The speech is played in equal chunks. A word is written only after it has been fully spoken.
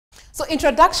So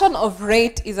introduction of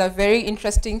REIT is a very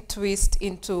interesting twist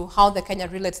into how the Kenya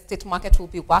real estate market will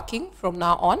be working from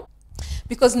now on,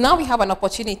 because now we have an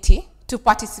opportunity to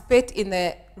participate in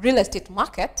the real estate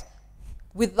market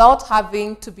without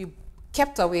having to be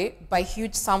kept away by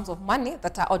huge sums of money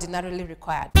that are ordinarily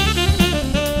required.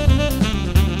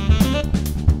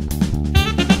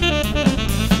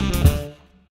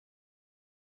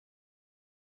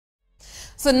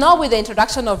 So now with the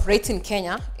introduction of REITs in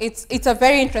Kenya, it's a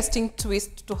very interesting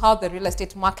twist to how the real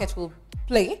estate market will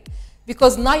play,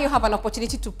 because now you have an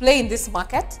opportunity to play in this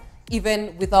market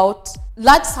even without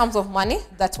large sums of money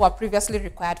that were previously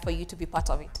required for you to be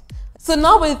part of it. So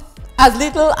now with as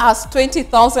little as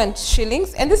 20,000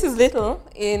 shillings, and this is little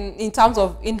in terms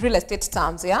of in real estate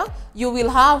terms, yeah, you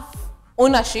will have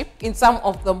ownership in some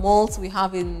of the malls we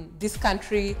have in this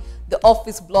country, the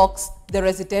office blocks, the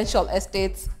residential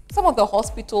estates, some of the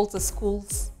hospitals, the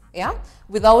schools, yeah,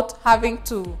 without having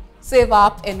to save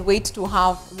up and wait to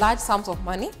have large sums of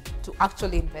money to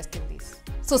actually invest in this.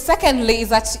 So secondly is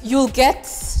that you'll get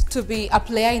to be a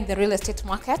player in the real estate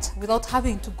market without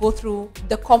having to go through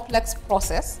the complex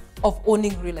process of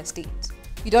owning real estate.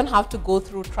 You don't have to go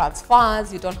through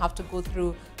transfers, you don't have to go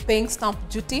through paying stamp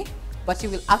duty, but you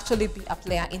will actually be a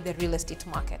player in the real estate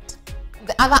market.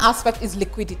 The other aspect is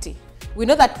liquidity. We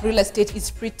know that real estate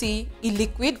is pretty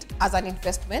illiquid as an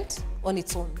investment on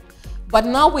its own. But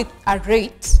now with a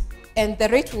REIT, and the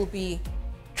REIT will be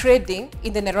trading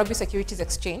in the Nairobi Securities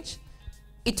Exchange,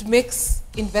 it makes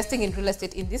investing in real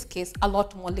estate, in this case, a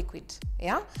lot more liquid.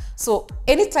 Yeah? So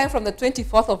anytime from the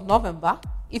 24th of November,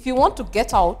 if you want to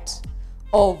get out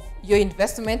of your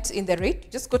investment in the REIT,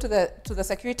 just go to the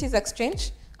Securities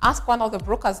Exchange, ask one of the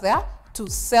brokers there to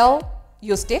sell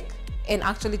your stake and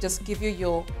actually just give you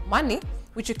your money,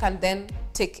 which you can then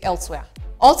take elsewhere.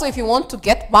 Also, if you want to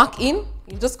get back in,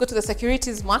 you just go to the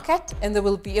securities market and they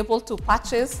will be able to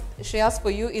purchase shares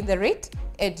for you in the REIT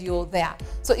and you're there.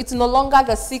 So it's no longer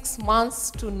the 6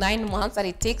 months to 9 months that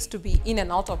it takes to be in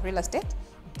and out of real estate.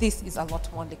 This is a lot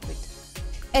more liquid.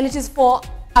 And it is for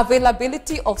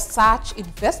availability of such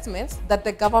investments that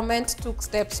the government took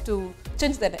steps to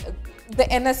change the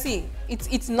NSE.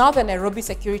 It's now the Nairobi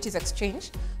Securities Exchange,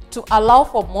 to allow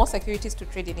for more securities to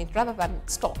trade in it rather than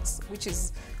stocks, which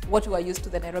is what we are used to,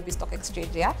 the Nairobi Stock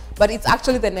Exchange, yeah? But it's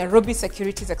actually the Nairobi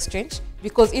Securities Exchange,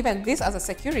 because even this as a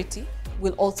security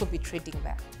will also be trading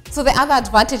there. So the other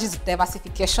advantage is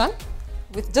diversification.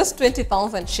 With just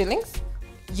 20,000 shillings,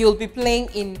 you'll be playing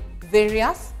in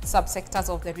various subsectors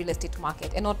of the real estate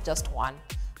market and not just one.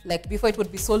 Like before, it would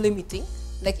be so limiting.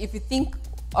 Like if you think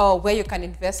where you can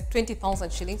invest 20,000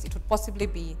 shillings, it would possibly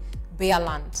be bare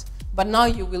land. But now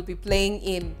you will be playing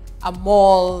in a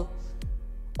mall,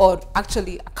 or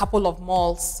actually a couple of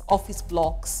malls, office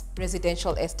blocks,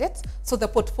 residential estates. So the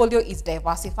portfolio is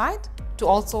diversified to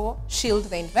also shield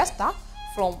the investor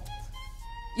from,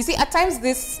 you see, at times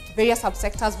these various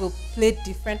subsectors will play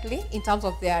differently in terms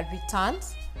of their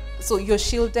returns. So you're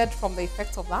shielded from the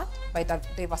effects of that by the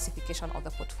diversification of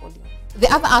the portfolio. The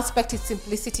other aspect is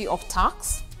simplicity of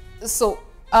tax. So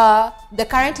the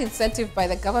current incentive by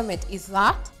the government is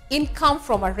that income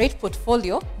from a REIT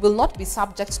portfolio will not be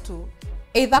subject to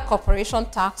either corporation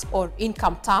tax or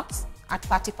income tax at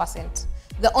 30%.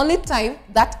 The only time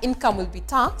that income will be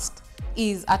taxed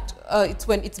is it's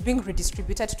when it's being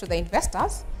redistributed to the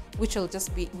investors, which will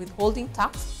just be withholding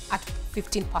tax at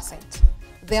 15%.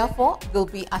 Therefore, there'll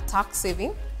be a tax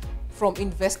saving from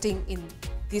investing in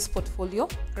this portfolio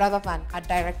rather than a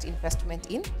direct investment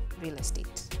in real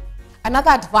estate.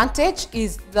 Another advantage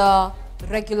is the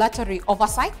regulatory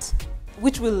oversight,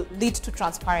 which will lead to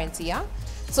transparency. Yeah?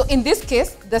 So in this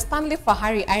case, the STANLIB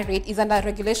I-REIT is under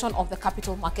regulation of the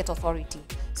Capital Market Authority.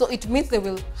 So it means they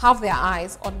will have their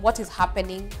eyes on what is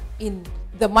happening in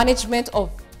the management of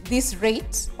this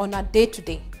REIT on a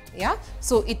day-to-day. Yeah?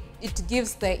 So it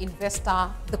gives the investor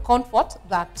the comfort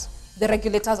that the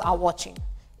regulators are watching.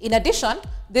 In addition,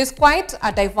 there's quite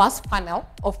a diverse panel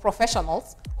of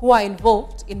professionals who are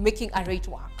involved in making a REIT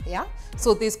work. Yeah?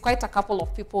 So there's quite a couple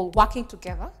of people working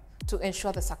together to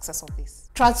ensure the success of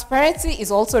this. Transparency is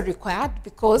also required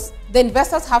because the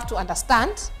investors have to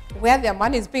understand where their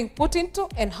money is being put into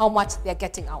and how much they're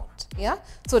getting out. Yeah?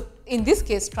 So in this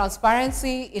case,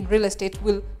 transparency in real estate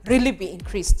will really be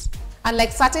increased.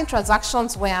 Unlike certain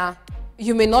transactions where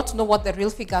you may not know what the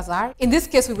real figures are, in this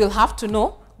case, we will have to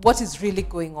know what is really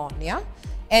going on. Yeah?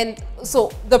 And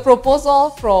so the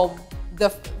proposal from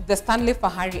the STANLIB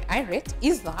I-REIT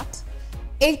is that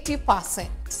 80%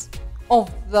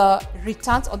 of the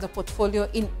returns on the portfolio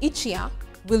in each year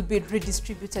will be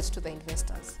redistributed to the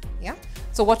investors. Yeah?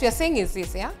 So what we are saying is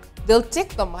this, yeah? They'll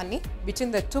take the money between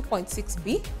the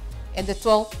 2.6B and the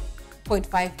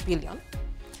 12.5 billion,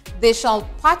 they shall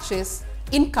purchase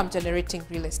income generating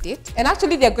real estate. And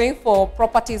actually they're going for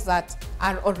properties that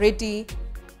are already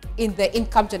in the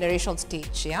income generation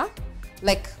stage, yeah?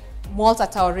 Like malls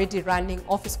that are already running,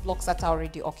 office blocks that are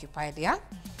already occupied, yeah?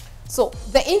 So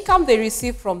the income they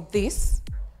receive from this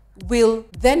will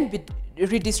then be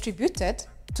redistributed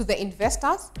to the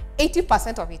investors.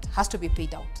 80% of it has to be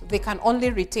paid out. They can only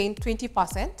retain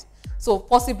 20%. So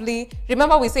possibly,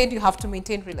 remember we said you have to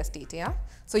maintain real estate, yeah?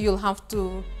 So you'll have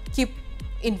to keep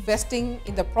investing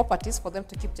in the properties for them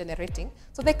to keep generating.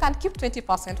 So they can keep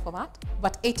 20% for that,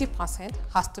 but 80%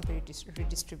 has to be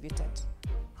redistributed.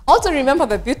 Also remember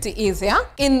the beauty is, yeah,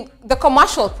 in the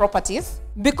commercial properties,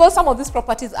 because some of these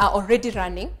properties are already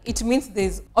running, it means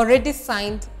there's already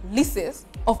signed leases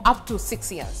of up to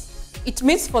 6 years. It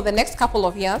means for the next couple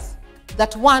of years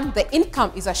that one, the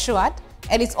income is assured,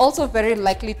 and it's also very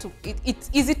likely to, it's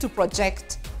easy to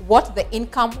project what the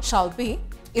income shall be,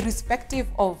 irrespective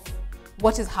of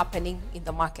what is happening in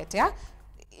the market, yeah?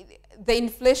 The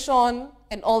inflation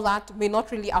and all that may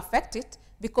not really affect it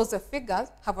because the figures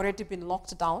have already been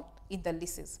locked down in the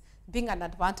leases, being an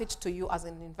advantage to you as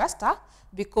an investor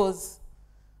because,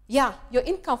 yeah, your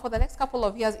income for the next couple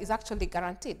of years is actually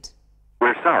guaranteed.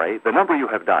 We're sorry, the number you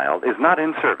have dialed is not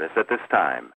in service at this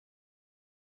time.